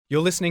You're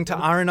listening to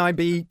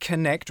RNIB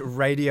Connect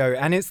Radio,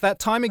 and it's that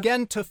time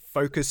again to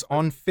focus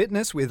on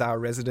fitness with our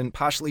resident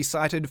partially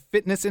sighted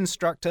fitness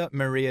instructor,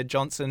 Maria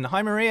Johnson.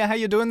 Hi, Maria. How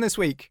you doing this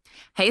week?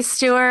 Hey,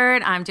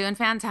 Stuart. I'm doing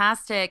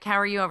fantastic. How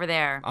are you over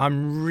there?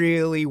 I'm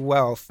really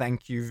well,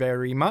 thank you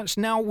very much.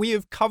 Now, we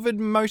have covered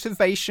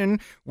motivation,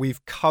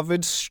 we've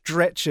covered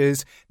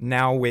stretches,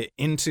 now we're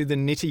into the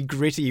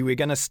nitty-gritty. We're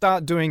going to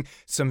start doing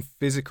some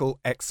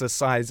physical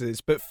exercises.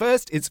 But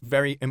first, it's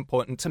very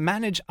important to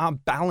manage our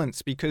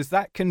balance because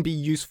that can be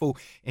useful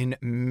in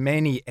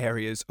many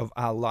areas of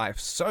our life.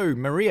 So,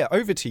 Maria,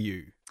 over to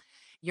you.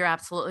 You're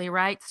absolutely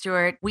right,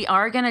 Stuart. We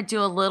are going to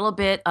do a little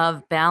bit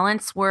of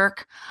balance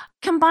work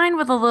combined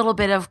with a little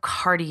bit of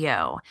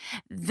cardio.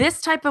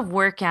 This type of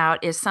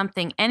workout is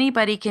something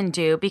anybody can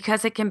do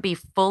because it can be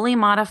fully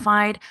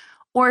modified,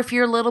 or if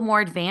you're a little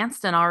more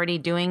advanced and already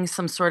doing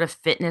some sort of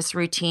fitness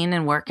routine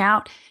and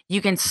workout,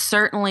 you can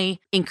certainly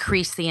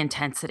increase the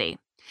intensity.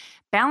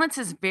 Balance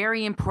is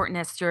very important,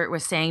 as Stuart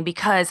was saying,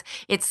 because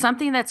it's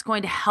something that's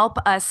going to help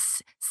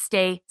us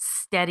stay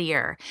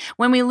steadier.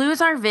 When we lose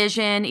our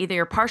vision, either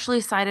you're partially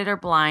sighted or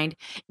blind,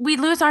 we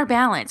lose our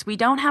balance. We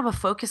don't have a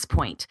focus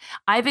point.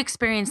 I've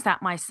experienced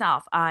that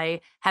myself. I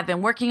have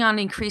been working on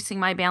increasing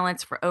my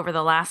balance for over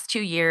the last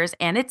 2 years,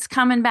 and it's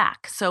coming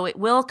back. So it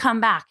will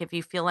come back if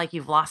you feel like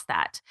you've lost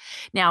that.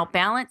 Now,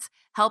 balance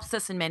helps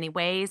us in many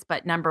ways,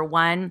 but number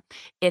one,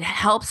 it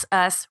helps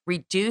us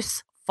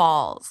reduce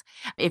falls.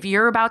 If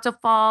you're about to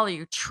fall or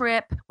you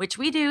trip, which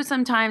we do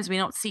sometimes, we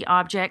don't see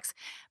objects,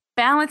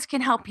 balance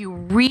can help you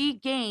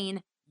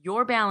regain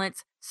your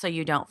balance so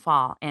you don't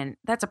fall. And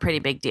that's a pretty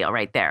big deal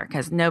right there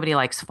because nobody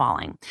likes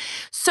falling.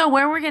 So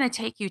where we're going to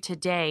take you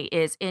today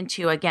is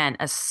into, again,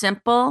 a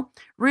simple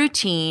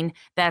routine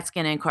that's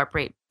going to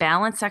incorporate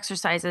balance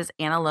exercises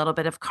and a little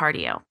bit of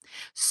cardio.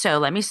 So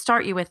let me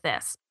start you with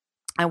this.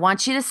 I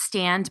want you to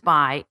stand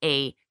by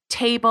a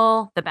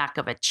table, the back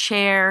of a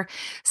chair,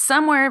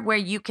 somewhere where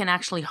you can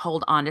actually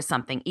hold on to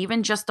something,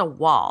 even just a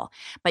wall.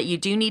 But you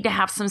do need to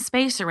have some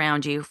space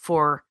around you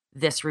for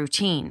this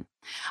routine.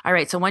 All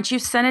right, so once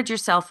you've centered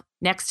yourself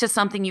next to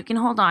something you can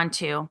hold on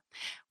to,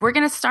 we're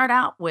going to start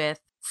out with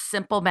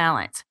simple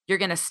balance. You're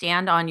going to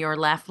stand on your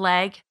left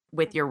leg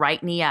with your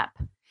right knee up,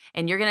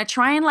 and you're going to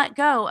try and let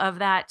go of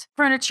that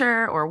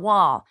furniture or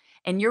wall,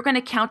 and you're going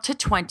to count to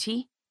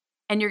 20,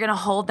 and you're going to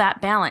hold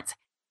that balance.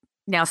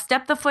 Now,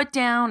 step the foot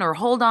down or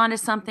hold on to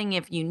something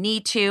if you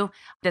need to.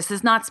 This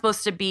is not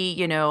supposed to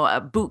be,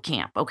 a boot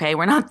camp, okay?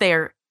 We're not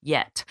there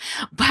yet.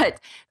 But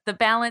the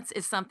balance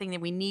is something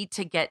that we need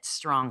to get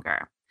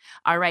stronger.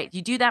 All right,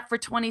 you do that for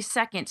 20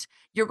 seconds.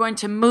 You're going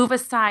to move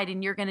aside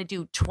and you're going to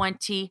do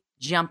 20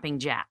 jumping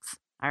jacks.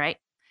 All right,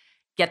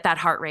 get that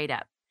heart rate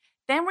up.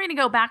 Then we're going to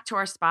go back to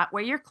our spot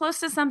where you're close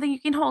to something you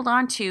can hold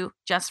on to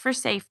just for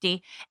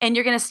safety. And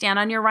you're going to stand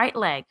on your right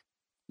leg.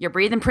 You're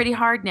breathing pretty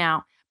hard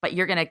now, but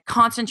you're going to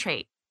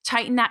concentrate,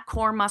 tighten that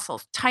core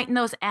muscles, tighten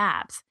those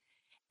abs,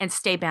 and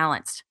stay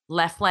balanced.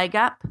 Left leg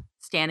up,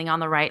 standing on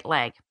the right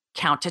leg.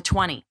 Count to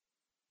 20.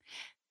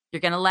 You're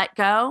going to let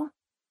go,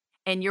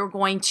 and you're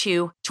going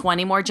to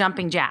 20 more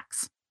jumping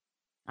jacks.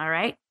 All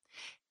right?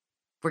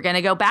 We're going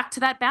to go back to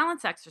that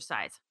balance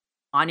exercise.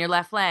 On your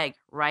left leg,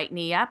 right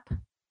knee up,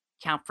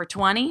 count for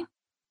 20.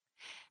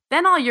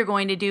 Then all you're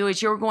going to do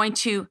is you're going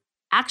to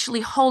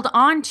actually hold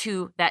on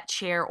to that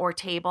chair or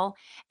table,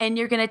 and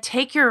you're going to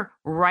take your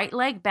right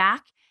leg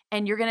back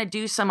and you're going to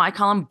do some, I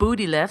call them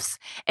booty lifts,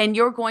 and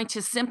you're going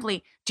to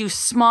simply do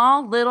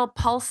small little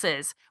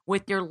pulses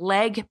with your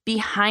leg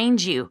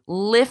behind you,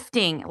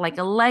 lifting like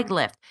a leg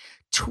lift,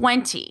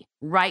 20,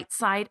 right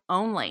side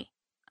only,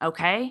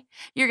 okay?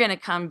 You're going to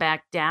come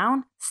back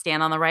down,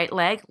 stand on the right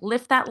leg,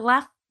 lift that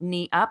left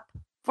knee up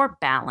for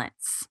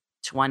balance,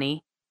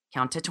 20,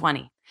 count to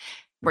 20.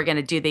 We're going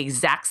to do the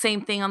exact same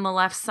thing on the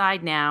left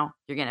side now.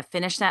 You're going to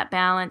finish that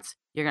balance.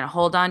 You're going to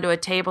hold on to a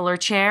table or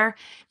chair.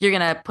 You're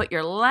going to put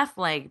your left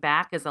leg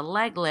back as a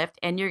leg lift,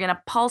 and you're going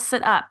to pulse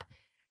it up,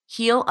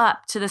 heel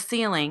up to the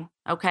ceiling,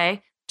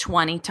 okay,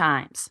 20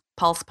 times.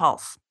 Pulse,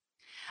 pulse.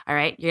 All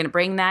right, you're going to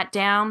bring that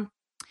down,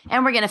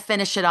 and we're going to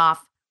finish it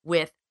off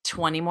with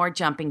 20 more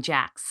jumping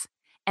jacks.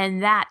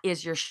 And that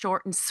is your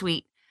short and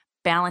sweet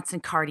balance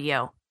and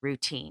cardio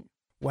routine.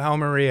 Wow,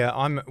 Maria,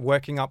 I'm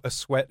working up a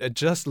sweat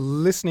just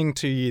listening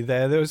to you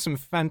there. There were some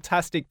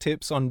fantastic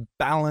tips on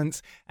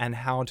balance and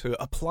how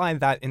to apply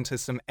that into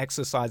some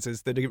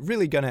exercises that are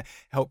really going to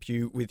help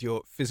you with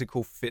your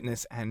physical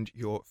fitness and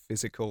your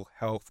physical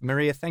health.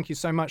 Maria, thank you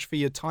so much for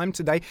your time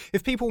today.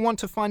 If people want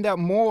to find out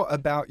more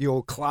about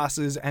your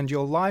classes and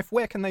your life,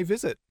 where can they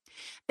visit?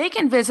 They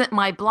can visit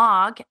my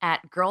blog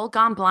at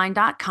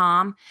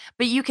girlgoneblind.com,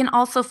 but you can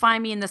also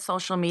find me in the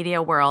social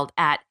media world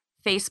at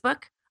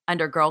Facebook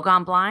under Girl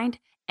Gone Blind,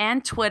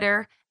 and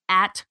Twitter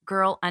at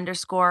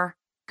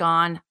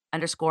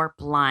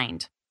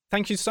girl_gone_blind.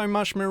 Thank you so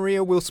much,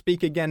 Maria. We'll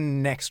speak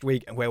again next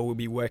week where we'll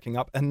be working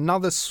up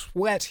another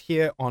sweat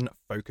here on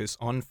Focus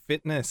on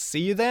Fitness.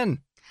 See you then.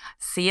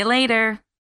 See you later.